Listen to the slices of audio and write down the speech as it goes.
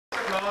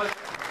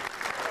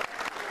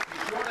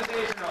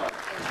Station Hall.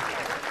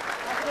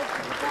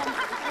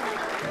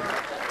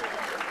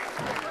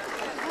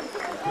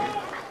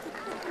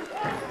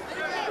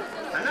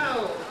 And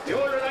now, the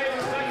old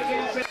reliable back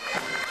again.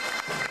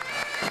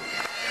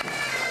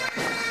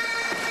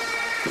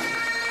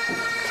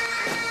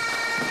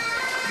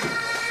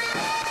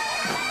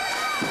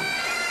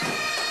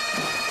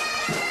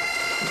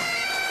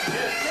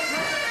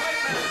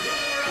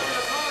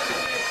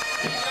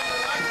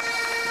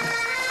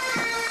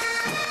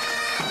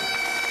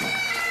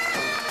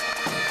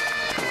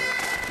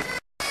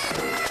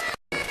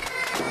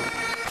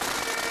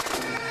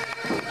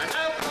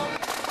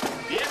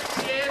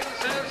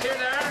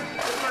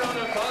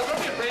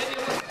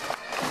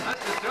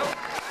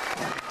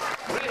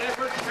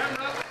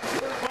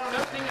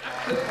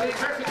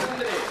 Perfect on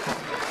the day.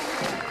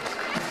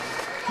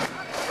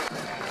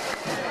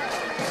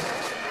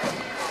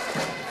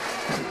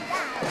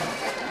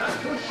 Not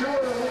too sure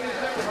of who these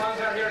leprechauns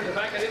are here in the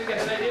back. I didn't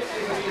get an identity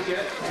for these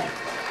yet.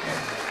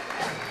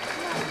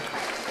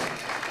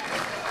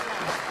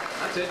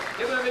 That's it.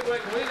 Give them a big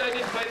wake. We'll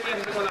identify them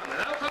as we go along. And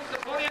now comes the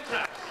pony and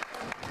traps.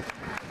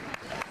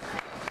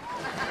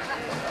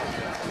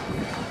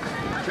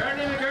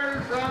 Charlie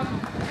McGurn from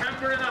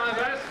Camper and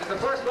Alvas is the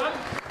first one.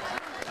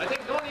 I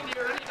think no need to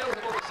hear any doubt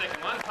about the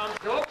second one, Tom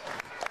Stroke.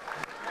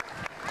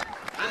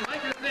 And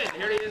Michael Flynn,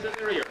 here he is in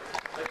the rear.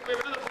 I think we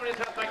have another pony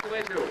trap back the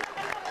way too.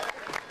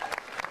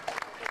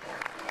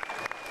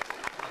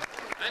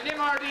 And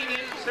MRD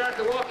then start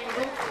the walking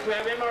group. We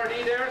have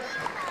MRD there.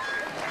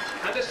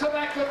 And the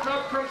sub-active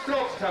club from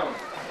Strokestown.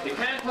 You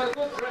can't put a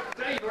good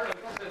driver, I'm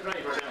going to say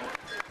driver now.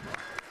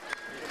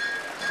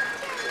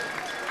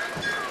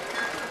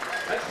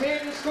 That's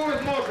Hayden School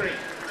of Motoring.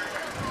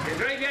 You can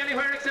drive you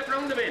anywhere except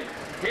round the bend.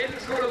 Hayden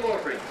School of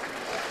Motoring.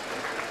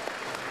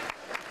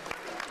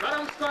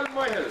 Madam Skull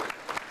Moyhill.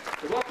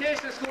 The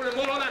Vocational School in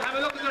Mulholland. Have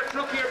a look at their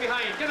truck here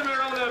behind. Give them a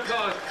round of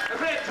applause. A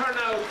great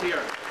turnout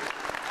here.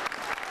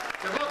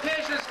 The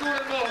Vocational School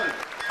in Mulholland.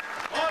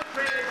 All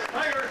trades,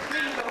 fire,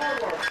 clean, the whole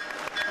work.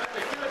 That's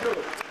it. Give it to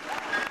it.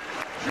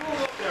 Shoe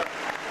them up there.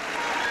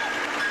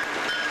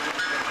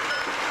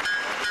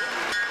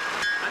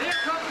 And here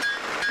comes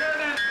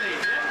Jared Anthony.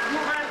 Two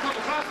cars come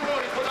across the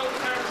road. He put out the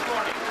car this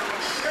morning.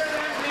 Jared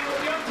Anthony will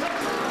be on top.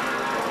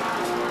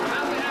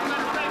 And we have got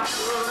a break.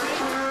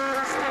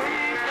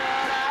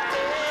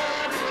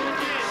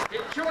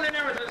 Tune in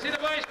everything. See the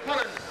boys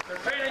pulling. They're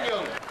training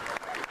young.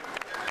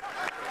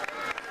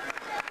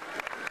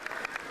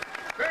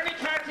 Bernie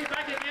Carty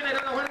back again. I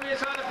don't know when we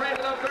saw the parade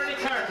without Bernie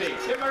Carty.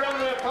 Give him a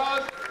round of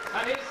applause.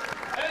 And his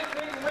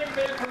Elfwing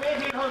windmill from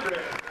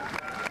 1800.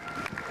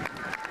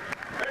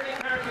 Bernie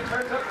Carty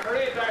turns up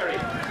parade diary.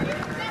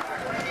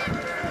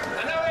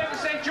 And now we have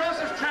the St.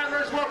 Joseph's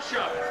Travellers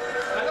Workshop.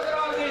 And look at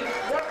all the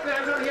work they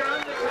have done here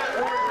on the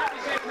platform. Happy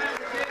St.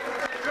 Patrick's Day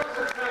from St.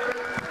 Joseph's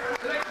Travellers.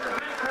 Selection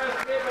of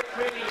handcrafts made by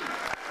trainees.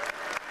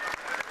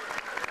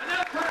 And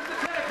now comes the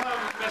telecom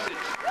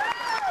message.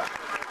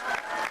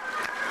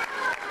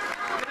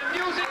 The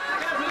music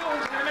and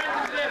balloons in the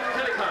mountain today from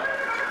telecom.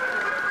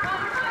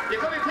 You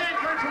could be paying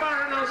for it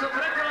tomorrow now, so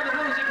collect all the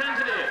balloons you can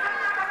today.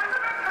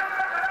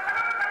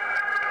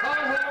 Call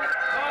home,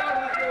 call out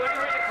with you,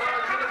 anywhere you call,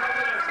 telecom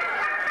will answer.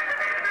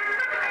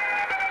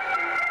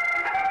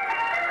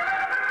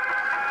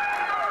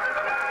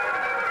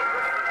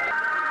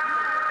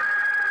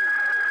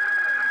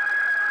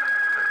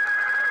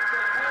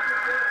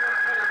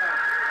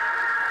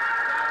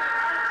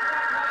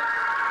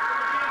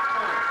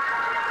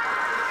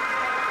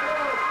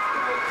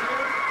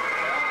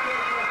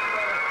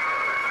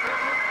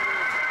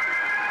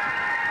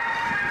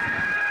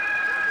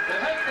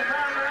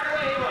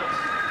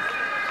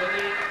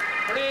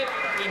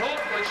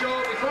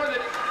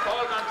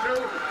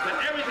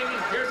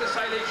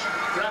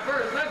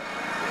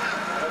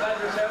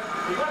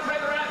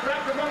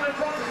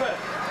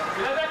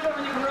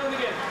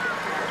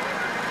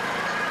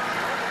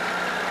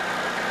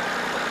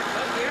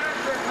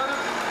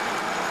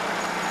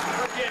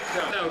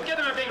 Now, give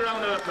them a big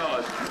round of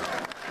applause.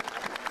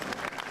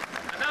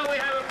 And now we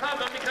have a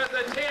problem because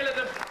the tail of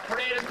the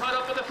parade is caught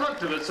up at the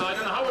front of it, so I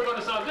don't know how we're going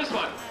to solve this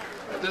one.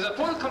 There's a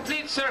full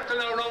complete circle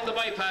now around the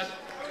bypass.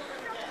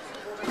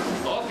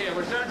 Okay,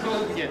 we're starting to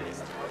move again.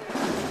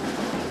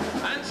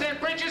 And St.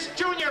 Bridget's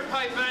Junior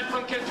Pipe Band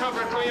from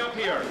Kiltuver coming up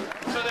here.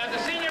 So they have the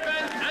senior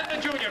band and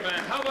the junior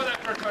band. How about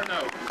that for a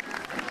turnout?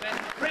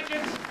 St.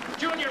 Bridget's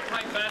Junior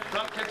Pipe Band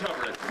from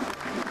Kiltuver.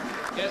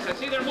 Yes, I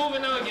see they're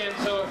moving now again,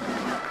 so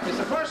it's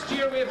the first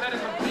year we've had a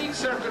complete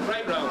circuit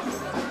right round.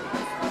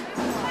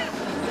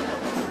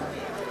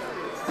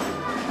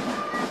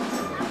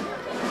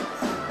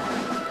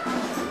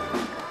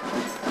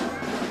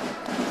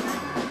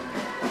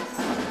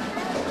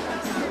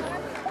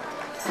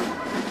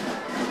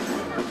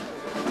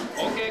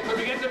 Okay, could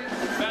we get them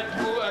band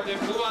to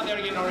move on there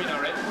again, Noreen,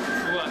 alright?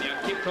 Move on, yeah,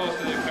 keep close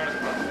to the cars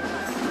front.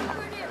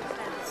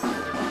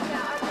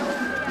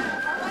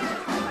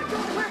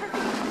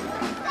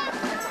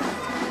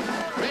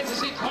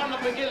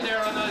 McGill there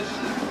on his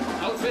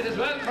outfit as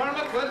well.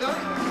 Cormac, well done.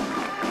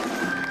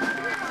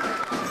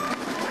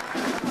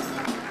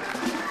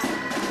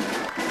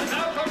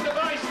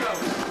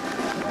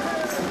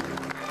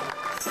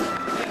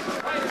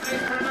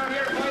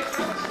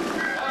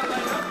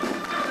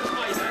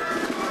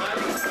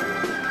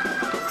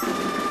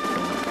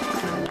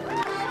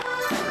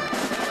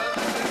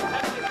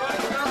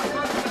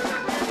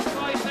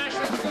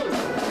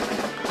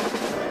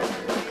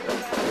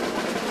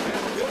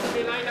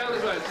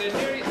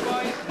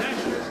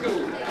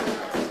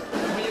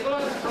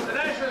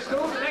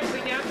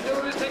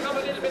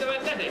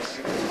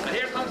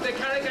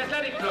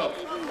 athletic club.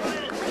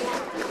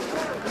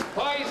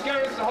 Boys,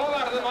 girls, the whole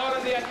lot of them all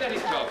in the athletic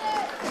club.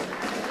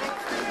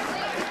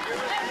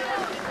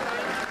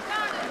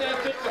 They're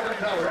fit looking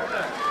tower, aren't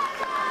they?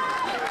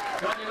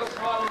 Johnny looks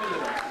small in the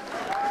middle of them.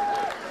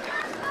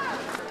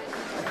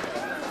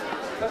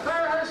 The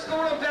Farrahurst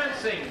School of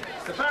Dancing.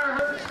 The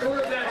Farrahurst School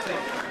of Dancing.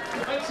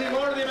 You might see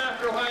more of them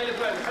after a while as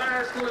well. The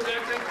Farrahurst School of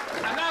Dancing.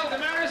 And now the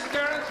Marist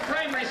Girls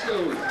Primary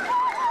School.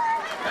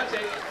 That's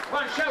it.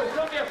 Come on, shout.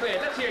 Don't be afraid.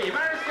 Let's hear you.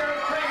 Marist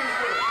Girls Primary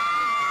School.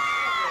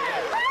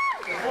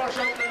 There's more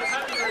shouting than the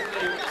happy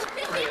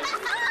birthday.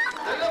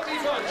 A lovely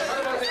bunch. What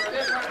about them?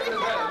 They're part of it as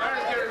well.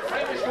 Marist Girls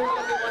Primary School, a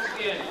lovely bunch at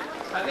the end.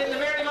 And then the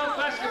Marymount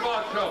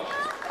Basketball Club.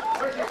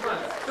 Where's your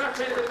front? Start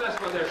playing a bit of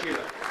basketball there,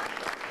 Sheila.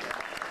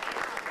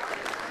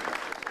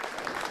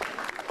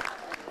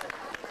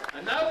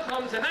 And now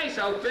comes a nice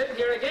outfit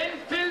here again.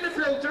 Phil the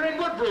Fluter in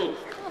Woodbrook.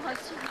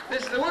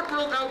 This is the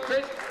Woodbrook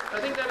outfit. I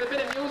think they have a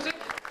bit of music.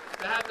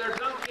 They have their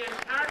donkey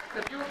and cart,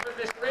 the beautiful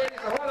Miss Brady's,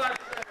 the whole lot.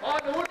 All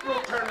the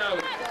Woodbrook turn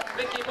out.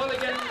 Mickey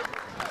Mulligan,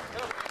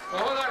 the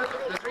whole lot of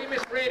the three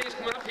Miss Brady's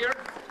coming up here.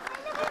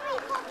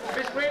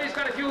 Miss Brady's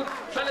got a few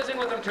fellas in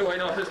with them too, I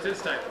noticed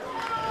this time.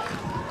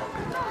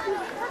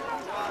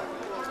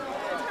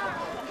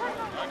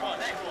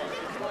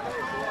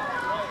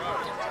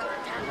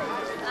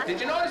 Did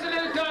you notice the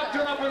little dog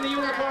turn up on the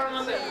uniform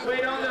on the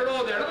way down the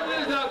road there? Look at the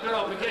little dog turn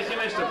up in case you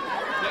missed him.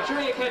 Make sure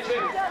you catch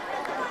him.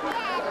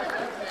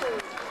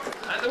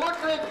 And the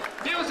Woodbrook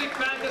music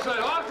band as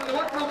well, all from the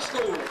Woodbrook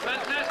School.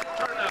 Fantastic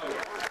turnout.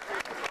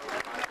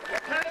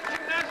 Carrick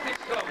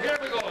Gymnastics Club, here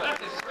we go.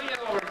 That is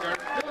swinging over, girl.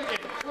 Do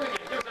again,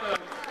 give us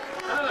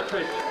another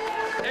twist.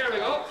 There we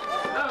go.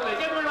 Now they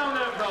give them a round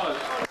of applause.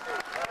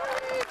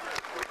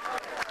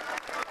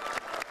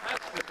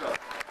 That's the stuff.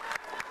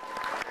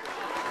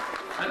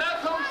 And now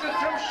comes the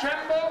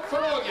Drumshanbo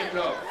Ferogian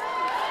Club.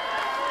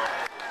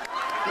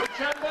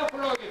 Drumshanbo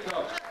Ferogian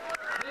Club.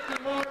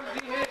 Nicky Moore,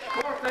 DH,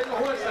 Cork, and the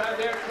whole staff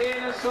there,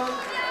 Kane and Son,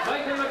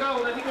 Michael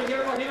McGowan, I think we'll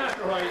hear about him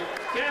after a while.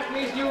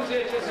 Gaffney's News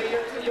Agency,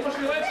 you must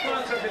be well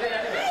sponsored today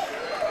anyway.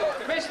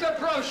 Mr.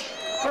 Brush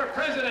for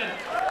President.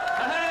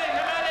 Hey,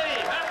 come on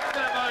in, that's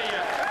the boy.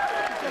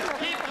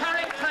 Keep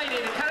Carrick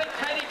tidy, the Carrick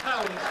tidy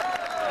towns.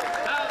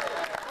 Now,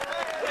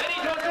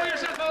 Eddie, don't do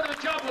yourself out of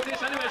a job with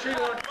this anyway, sure you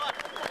won't.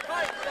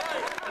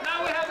 And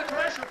now we have the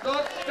commercial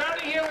club,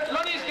 starting here with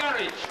Lunny's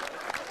Garage.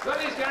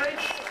 Lunny's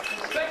Garage,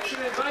 inspection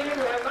invited,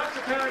 we have lots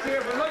of cars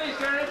here from Lunny's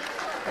Garage.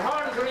 The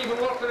horns are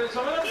even working in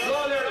some of them.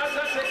 Go there, lads,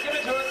 that's it, give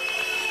it to it.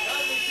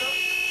 Lovely stuff.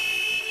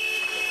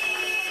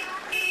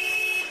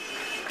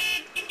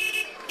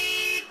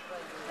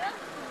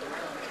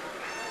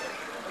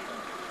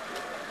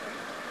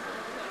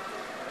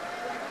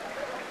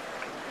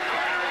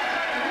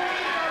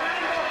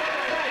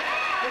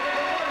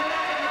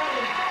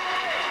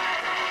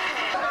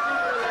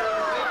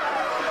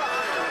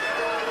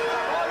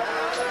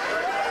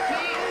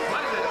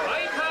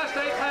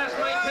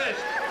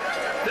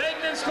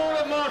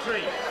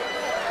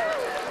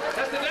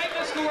 That's the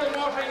Digitised School of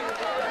Motoring,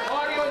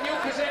 audio new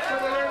cassette for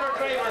the learner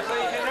driver, so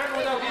you can learn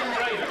without even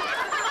driving.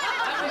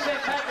 Happy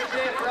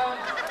St.Patricks.Day from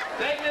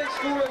Digitised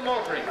School of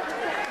Motoring.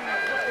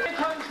 Here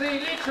comes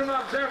the Leitrim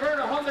Observer,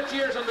 100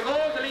 years on the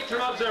go, the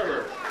Leitrim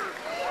Observer.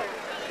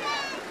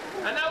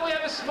 And now we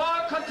have a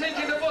small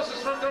contingent of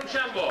buses from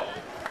Drumshanbo.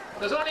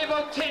 There's only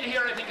about 10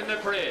 here, I think, in the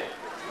parade.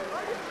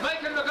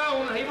 Michael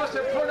McGowan, he must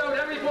have pulled out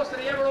every bus that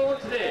he ever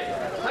owned today.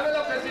 Have a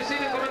look as you see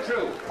them coming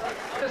through.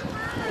 This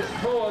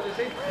pole, you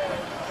see.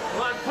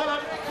 Come on, pull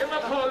up, give him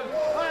a pull.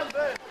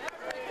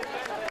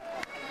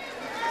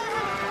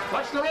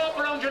 Watch the rope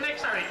around your neck,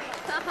 Harry.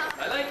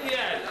 I like the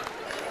ad.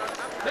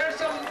 There's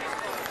some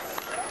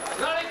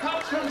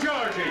lollipops from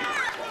Georgie.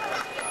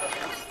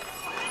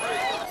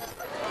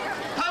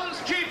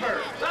 Pounds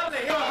cheaper. Lovely,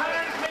 here,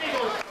 O'Halloran's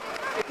minibus.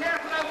 Be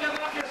careful now,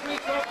 get off your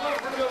sweet stuff, come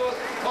from the bus.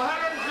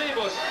 O'Halloran's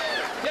minibus.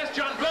 Yes,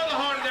 John, blow the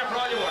horn there for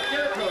all you want. Give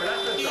it to her,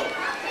 that's the stuff.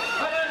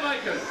 Come on,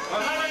 Michael.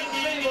 O'Halloran's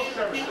minibus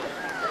service.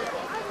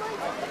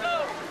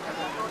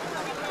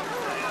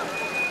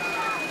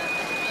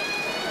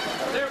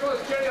 There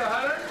goes Jerry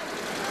O'Halloran.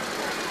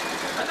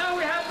 And now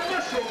we have the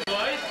mushroom,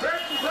 boys.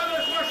 Burton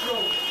Brothers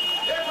Mushrooms.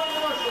 Here come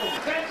the mushrooms.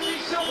 Fancy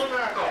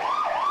Supermarket.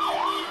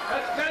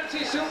 That's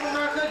Fancy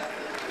Supermarket.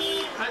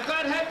 And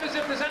God help us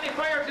if there's any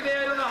fire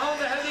today. I don't know how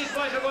the hell these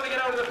boys are going to get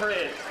out of the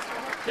parade.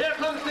 Here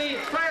comes the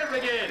fire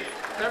brigade.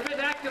 They've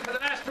been active for the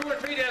last 2 or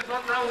 3 days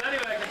running around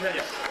anyway, I can tell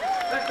you.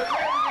 That's the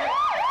fire brigade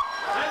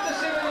and the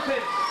civil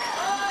defence.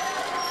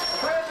 The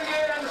fire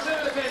brigade and the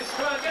civil defence.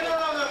 Come on, get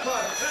around that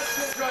plot.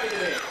 Let's enjoy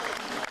today.